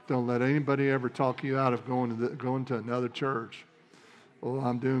neighbor, don't let anybody ever talk you out of going to another church. Oh,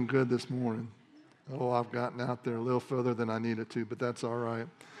 I'm doing good this morning. Oh, I've gotten out there a little further than I needed to, but that's all right.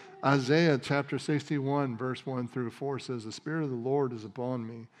 Isaiah chapter 61, verse 1 through 4 says, the Spirit of the Lord is upon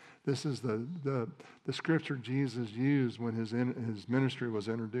me. This is the scripture Jesus used when his ministry was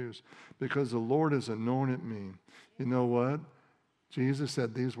introduced. Because the Lord has anointed me. You know what? Jesus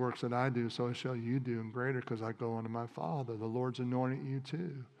said, these works that I do, so shall you do, and greater, because I go unto my Father. The Lord's anointed you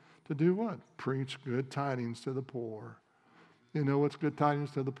too. To do what? Preach good tidings to the poor. You know what's good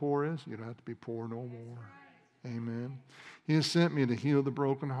tidings to the poor is? You don't have to be poor no more. Amen. He has sent me to heal the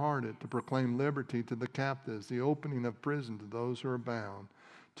brokenhearted, to proclaim liberty to the captives, the opening of prison to those who are bound,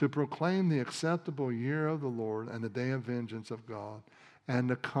 to proclaim the acceptable year of the Lord and the day of vengeance of God, and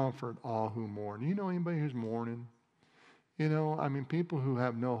to comfort all who mourn. You know anybody who's mourning? People who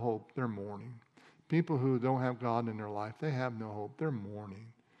have no hope, they're mourning. People who don't have God in their life, they have no hope, they're mourning.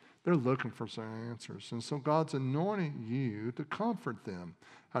 They're looking for some answers. And so God's anointing you to comfort them.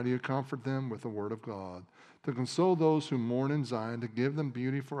 How do you comfort them? With the Word of God. To console those who mourn in Zion, to give them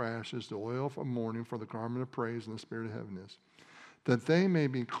beauty for ashes, the oil for mourning, for the garment of praise, and the spirit of heaviness. That they may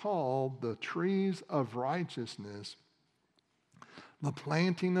be called the trees of righteousness, the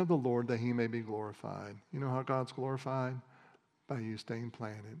planting of the Lord, that he may be glorified. You know how God's glorified? By you staying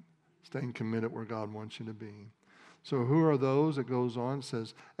planted, staying committed where God wants you to be. So who are those? It goes on, it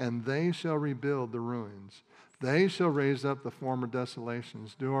says, and they shall rebuild the ruins. They shall raise up the former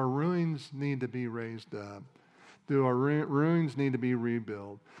desolations. Do our ruins need to be raised up? Do our ruins need to be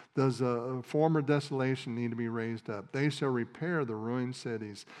rebuilt? Does a former desolation need to be raised up? They shall repair the ruined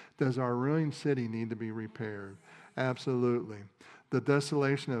cities. Does our ruined city need to be repaired? Absolutely. The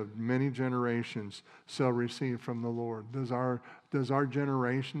desolation of many generations shall receive from the Lord. Does our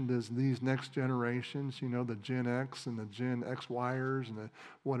generation, does these next generations, the Gen X and the Gen XYers and the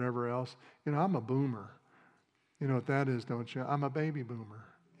whatever else, I'm a boomer. You know what that is, don't you? I'm a baby boomer.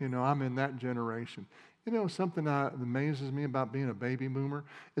 I'm in that generation. Something that amazes me about being a baby boomer,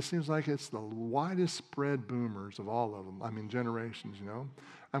 it seems like it's the widest spread boomers of all of them. Generations,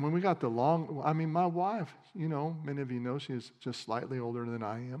 we got my wife, many of you know she's just slightly older than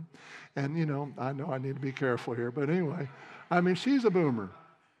I am. And, I know I need to be careful here, but anyway, she's a boomer.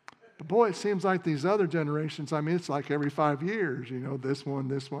 But boy, it seems like these other generations, it's like every 5 years, this one,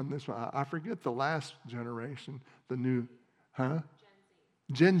 this one, this one. I forget the last generation, the new,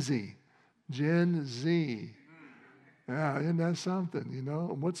 Gen Z. Gen Z. Yeah, isn't that something,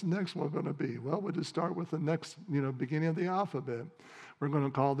 What's the next one going to be? Well, we'll just start with the next, beginning of the alphabet. We're going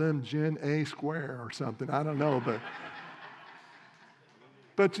to call them Gen A square or something. I don't know,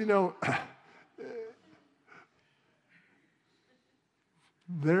 but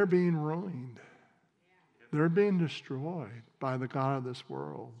they're being ruined. They're being destroyed by the God of this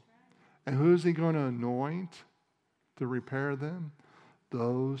world. And who's he going to anoint to repair them?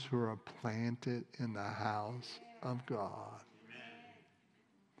 Those who are planted in the house of God.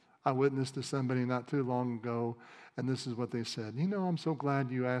 I witnessed to somebody not too long ago, and this is what they said. I'm so glad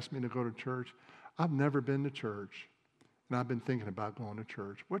you asked me to go to church. I've never been to church, and I've been thinking about going to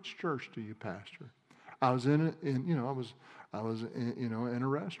church. Which church do you pastor? I was in a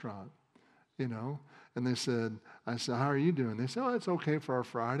restaurant. And I said, how are you doing? They said, it's okay for our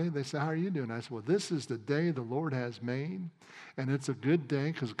Friday. They said, how are you doing? I said, well, this is the day the Lord has made, and it's a good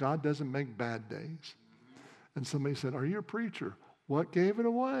day because God doesn't make bad days. And somebody said, are you a preacher? What gave it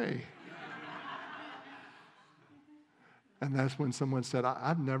away? And that's when someone said,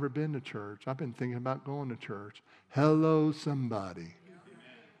 I've never been to church. I've been thinking about going to church. Hello, somebody.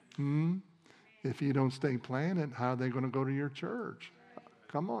 If you don't stay planted, how are they going to go to your church?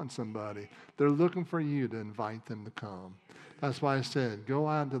 Come on, somebody. They're looking for you to invite them to come. That's why I said, go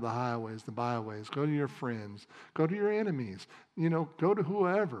out to the highways, the byways, go to your friends, go to your enemies, go to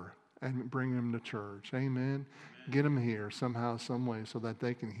whoever and bring them to church. Amen. Get them here somehow, some way so that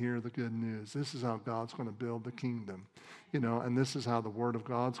they can hear the good news. This is how God's going to build the kingdom, and this is how the word of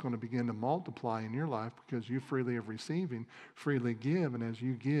God's going to begin to multiply in your life because you freely of receiving, freely give, and as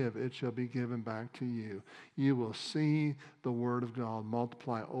you give, it shall be given back to you. You will see the word of God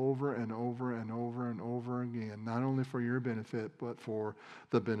multiply over and over and over and over again, not only for your benefit, but for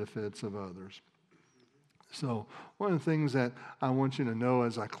the benefits of others. So one of the things that I want you to know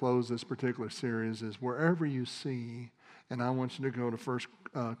as I close this particular series is wherever you see, and I want you to go to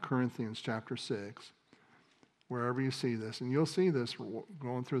 1 Corinthians chapter 6, wherever you see this, and you'll see this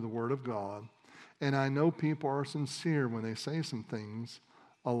going through the Word of God. And I know people are sincere when they say some things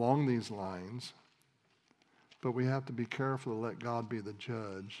along these lines, but we have to be careful to let God be the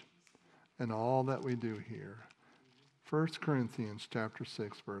judge in all that we do here. 1 Corinthians chapter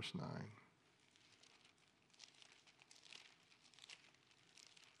 6, verse 9.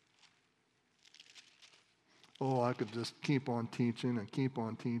 Oh, I could just keep on teaching and keep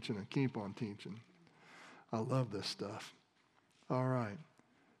on teaching and keep on teaching. I love this stuff. All right.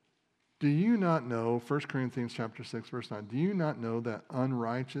 Do you not know, 1 Corinthians chapter 6, verse 9, do you not know that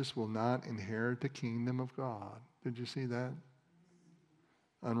unrighteous will not inherit the kingdom of God? Did you see that?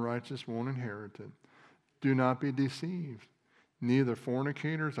 Unrighteous won't inherit it. Do not be deceived. Neither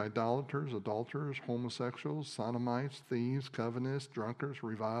fornicators, idolaters, adulterers, homosexuals, sodomites, thieves, covetous, drunkards,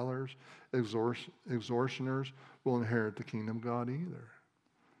 revilers, extortioners will inherit the kingdom of God either.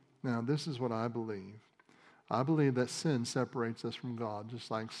 Now, this is what I believe. I believe that sin separates us from God,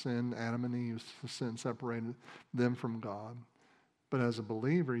 just like Adam and Eve, sin separated them from God. But as a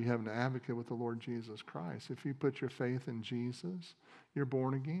believer, you have an advocate with the Lord Jesus Christ. If you put your faith in Jesus, you're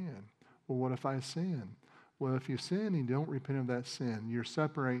born again. Well, what if I sin? Well, if you sin and you don't repent of that sin, you're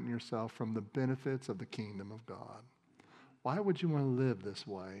separating yourself from the benefits of the kingdom of God. Why would you want to live this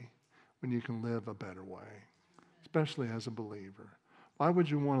way when you can live a better way, especially as a believer? Why would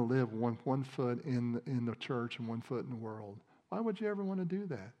you want to live one foot in the church and 1 foot in the world? Why would you ever want to do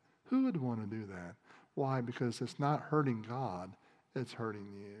that? Who would want to do that? Why? Because it's not hurting God, it's hurting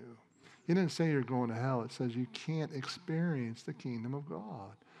you. He didn't say you're going to hell. It says you can't experience the kingdom of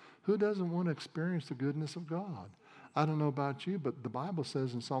God. Who doesn't want to experience the goodness of God? I don't know about you, but the Bible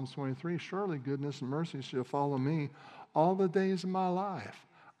says in Psalms 23, surely goodness and mercy shall follow me all the days of my life.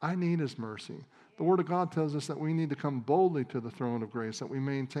 I need His mercy. The Word of God tells us that we need to come boldly to the throne of grace, that we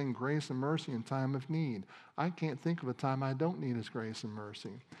maintain grace and mercy in time of need. I can't think of a time I don't need His grace and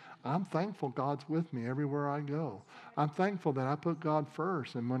mercy. I'm thankful God's with me everywhere I go. I'm thankful that I put God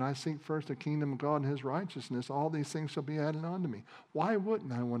first, and when I seek first the kingdom of God and His righteousness, all these things shall be added unto me. Why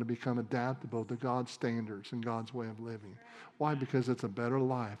wouldn't I want to become adaptable to God's standards and God's way of living? Why? Because it's a better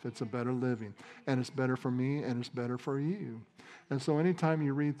life, it's a better living, and it's better for me, and it's better for you. And so anytime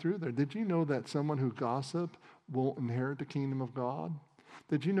you read through there, did you know that someone who gossips won't inherit the kingdom of God?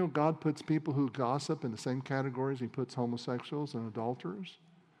 Did you know God puts people who gossip in the same categories He puts homosexuals and adulterers?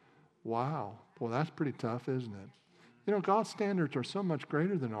 Wow. Well, that's pretty tough, isn't it? God's standards are so much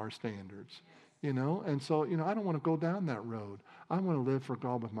greater than our standards, And so, I don't want to go down that road. I want to live for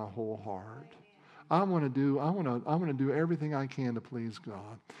God with my whole heart. I want to do everything I can to please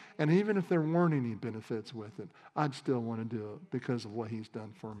God. And even if there weren't any benefits with it, I'd still want to do it because of what He's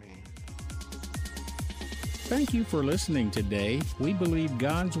done for me. Thank you for listening today. We believe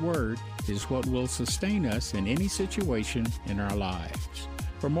God's Word is what will sustain us in any situation in our lives.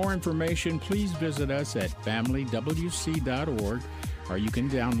 For more information, please visit us at familywc.org, or you can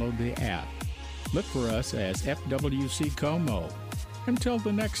download the app. Look for us as FWC Como. Until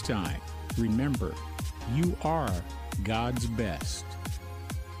the next time, remember, you are God's best.